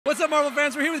Marvel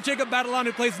fans? We're here with Jacob Batalon,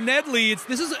 who plays Ned Leeds.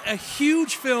 This is a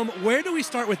huge film. Where do we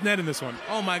start with Ned in this one?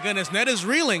 Oh my goodness, Ned is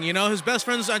reeling. You know, his best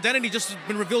friend's identity just has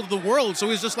been revealed to the world, so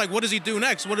he's just like, what does he do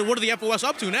next? What are the FOS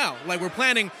up to now? Like, we're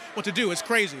planning what to do. It's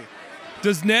crazy.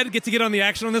 Does Ned get to get on the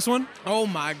action on this one? Oh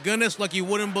my goodness, like you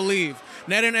wouldn't believe.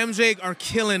 Ned and MJ are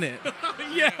killing it.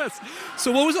 Yes.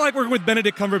 So what was it like working with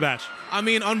Benedict Cumberbatch? I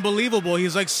mean, unbelievable.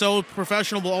 He's like so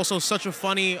professional, but also such a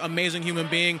funny, amazing human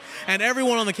being. And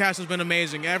everyone on the cast has been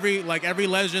amazing. Every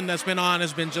legend that's been on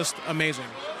has been just amazing.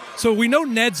 So we know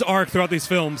Ned's arc throughout these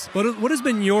films, but what has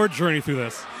been your journey through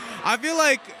this? I feel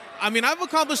like, I've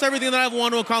accomplished everything that I've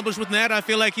wanted to accomplish with Ned. I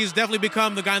feel like he's definitely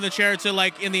become the guy in the chair to,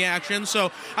 like, in the action.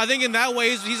 So I think in that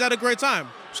way, he's had a great time.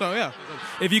 So, yeah.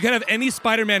 If you could have any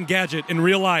Spider-Man gadget in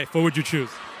real life, what would you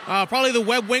choose? Probably the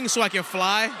web wing so I can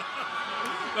fly.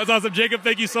 That's awesome. Jacob,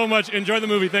 thank you so much. Enjoy the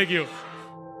movie. Thank you.